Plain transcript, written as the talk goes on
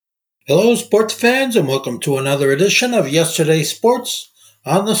Hello, sports fans, and welcome to another edition of Yesterday's Sports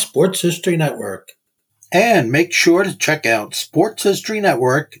on the Sports History Network. And make sure to check out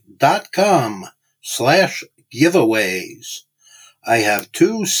sportshistorynetwork.com/giveaways. I have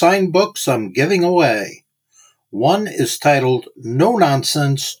two signed books I'm giving away. One is titled No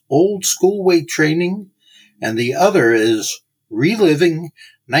Nonsense Old School Weight Training, and the other is Reliving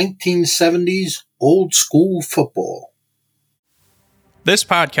 1970s Old School Football. This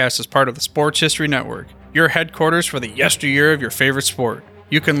podcast is part of the Sports History Network, your headquarters for the yesteryear of your favorite sport.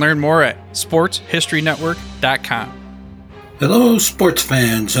 You can learn more at sportshistorynetwork.com. Hello, sports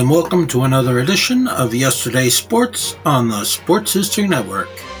fans, and welcome to another edition of Yesterday's Sports on the Sports History Network.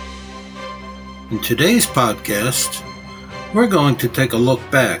 In today's podcast, we're going to take a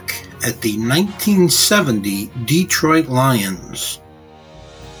look back at the 1970 Detroit Lions.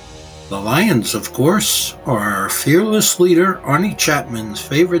 The Lions, of course, are our fearless leader Arnie Chapman's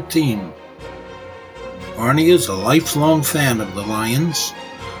favorite team. Arnie is a lifelong fan of the Lions,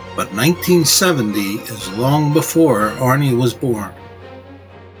 but 1970 is long before Arnie was born.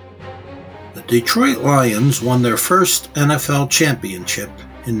 The Detroit Lions won their first NFL championship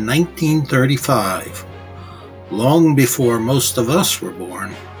in 1935, long before most of us were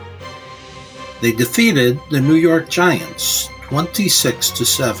born. They defeated the New York Giants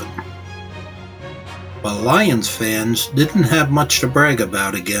 26-7. But Lions fans didn't have much to brag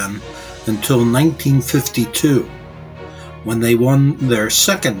about again until 1952, when they won their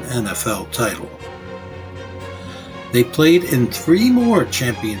second NFL title. They played in 3 more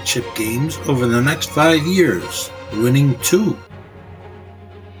championship games over the next 5 years, winning 2.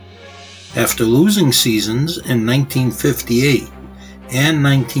 After losing seasons in 1958 and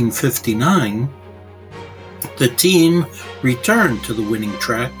 1959, the team returned to the winning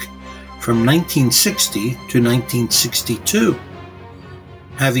track from 1960 to 1962,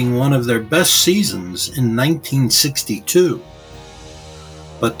 having one of their best seasons in 1962.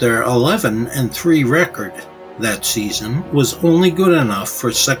 But their 11-3 record that season was only good enough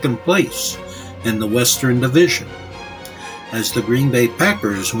for second place in the Western Division, as the Green Bay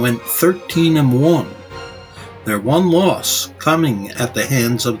Packers went 13-1, their one loss coming at the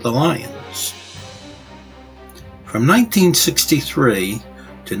hands of the Lions. From 1963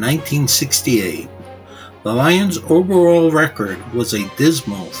 to 1968, the Lions' overall record was a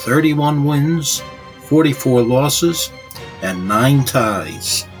dismal 31 wins, 44 losses, and 9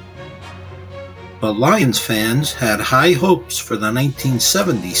 ties. But Lions fans had high hopes for the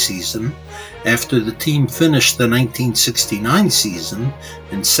 1970 season after the team finished the 1969 season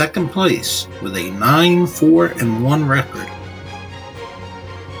in second place with a 9-4-1 record.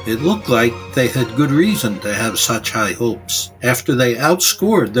 It looked like they had good reason to have such high hopes after they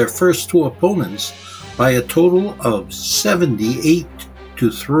outscored their first 2 opponents by a total of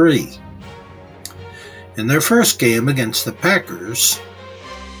 78-3. In their first game against the Packers,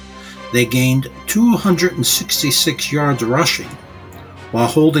 they gained 266 yards rushing, while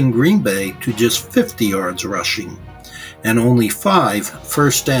holding Green Bay to just 50 yards rushing and only 5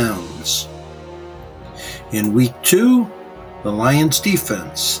 first downs. In Week 2, the Lions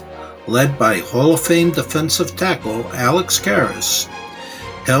defense, led by Hall of Fame defensive tackle Alex Karras,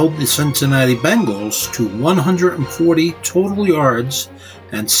 held the Cincinnati Bengals to 140 total yards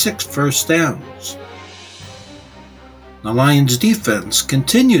and 6 first downs. The Lions defense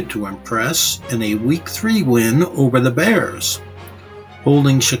continued to impress in a Week 3 win over the Bears,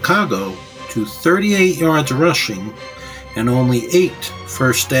 holding Chicago to 38 yards rushing and only 8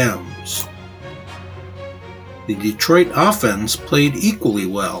 first downs. The Detroit offense played equally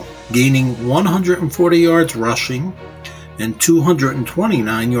well, gaining 140 yards rushing and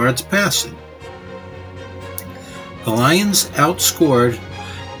 229 yards passing. The Lions outscored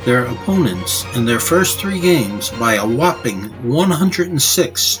their opponents in their first 3 games by a whopping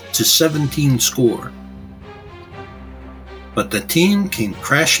 106-17 score. But the team came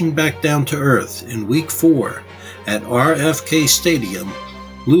crashing back down to earth in Week 4 at RFK Stadium,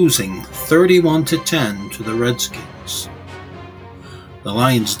 losing 31-10 to the Redskins. The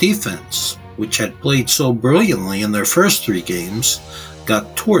Lions defense, which had played so brilliantly in their first 3 games,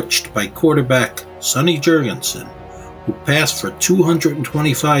 got torched by quarterback Sonny Jurgensen, who passed for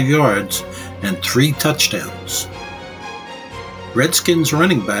 225 yards and 3 touchdowns. Redskins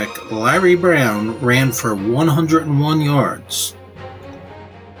running back Larry Brown ran for 101 yards.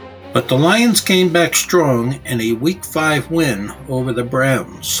 But the Lions came back strong in a Week 5 win over the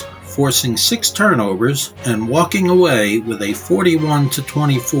Browns, forcing 6 turnovers and walking away with a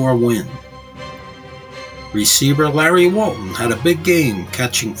 41-24 win. Receiver Larry Walton had a big game,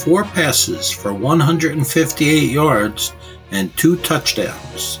 catching 4 passes for 158 yards and 2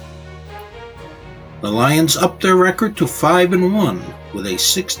 touchdowns. The Lions upped their record to 5-1 with a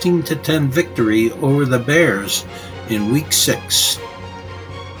 16-10 victory over the Bears in Week 6.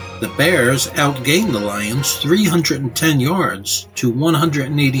 The Bears outgained the Lions 310 yards to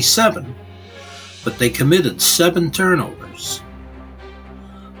 187, but they committed 7 turnovers.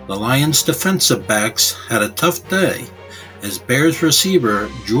 The Lions' defensive backs had a tough day as Bears receiver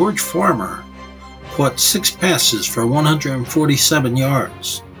George Farmer caught 6 passes for 147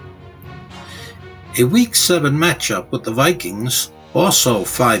 yards. A Week 7 matchup with the Vikings, also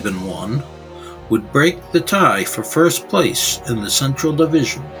 5-1, would break the tie for first place in the Central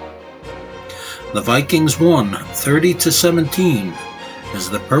Division. The Vikings won 30-17 as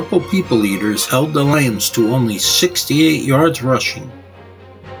the Purple People Eaters held the Lions to only 68 yards rushing.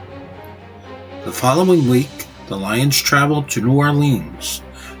 The following week, the Lions traveled to New Orleans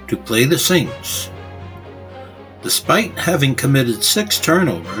to play the Saints. Despite having committed 6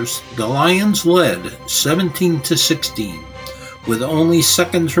 turnovers, the Lions led 17-16 with only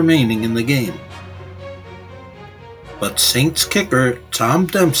seconds remaining in the game. But Saints kicker Tom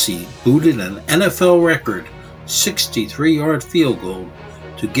Dempsey booted an NFL record 63-yard field goal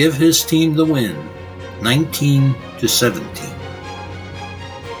to give his team the win,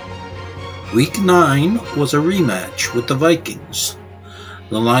 19-17. Week 9 was a rematch with the Vikings.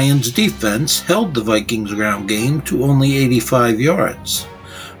 The Lions' defense held the Vikings' ground game to only 85 yards,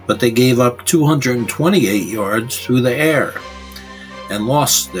 but they gave up 228 yards through the air and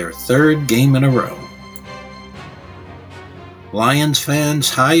lost their 3rd game in a row. Lions fans'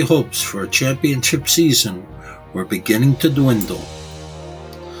 high hopes for a championship season were beginning to dwindle.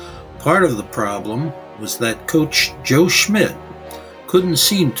 Part of the problem was that coach Joe Schmidt couldn't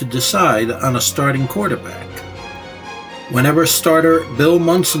seem to decide on a starting quarterback. Whenever starter Bill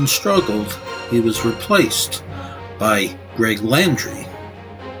Munson struggled, he was replaced by Greg Landry.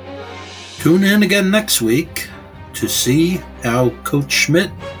 Tune in again next week to see how Coach Schmidt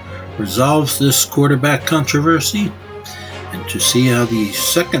resolves this quarterback controversy and to see how the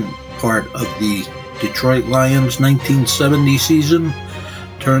second part of the Detroit Lions 1970 season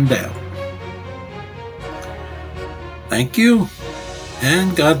turned out. Thank you,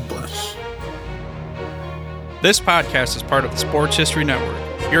 and God bless. This podcast is part of the Sports History Network,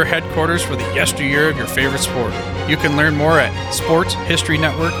 your headquarters for the yesteryear of your favorite sport. You can learn more at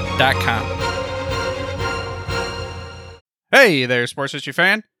sportshistorynetwork.com. Hey there, sports history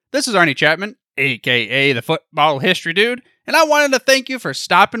fan. This is Arnie Chapman, aka the Football History Dude, and I wanted to thank you for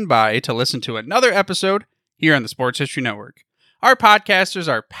stopping by to listen to another episode here on the Sports History Network. Our podcasters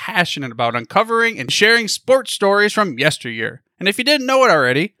are passionate about uncovering and sharing sports stories from yesteryear. And if you didn't know it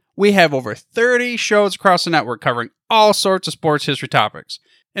already, we have over 30 shows across the network covering all sorts of sports history topics.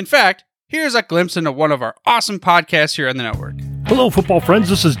 In fact, here's a glimpse into one of our awesome podcasts here on the network. Hello, football friends.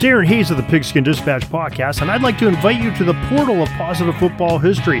 This is Darren Hayes of the Pigskin Dispatch podcast, and I'd like to invite you to the portal of positive football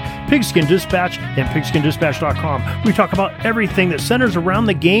history, Pigskin Dispatch and pigskindispatch.com. We talk about everything that centers around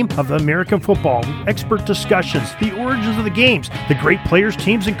the game of American football, expert discussions, the origins of the games, the great players,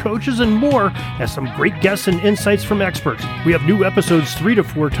 teams, and coaches, and more, and some great guests and insights from experts. We have new episodes 3 to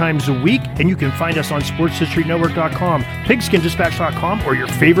 4 times a week, and you can find us on sportshistorynetwork.com, pigskindispatch.com, or your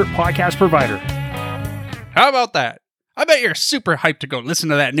favorite podcast provider. How about that? I bet you're super hyped to go listen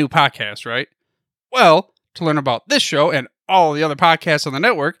to that new podcast, right? Well, to learn about this show and all the other podcasts on the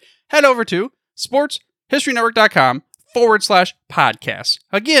network, head over to sportshistorynetwork.com/podcasts.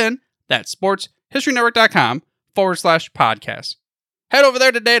 Again, that's sportshistorynetwork.com/podcasts. Head over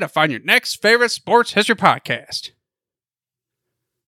there today to find your next favorite sports history podcast.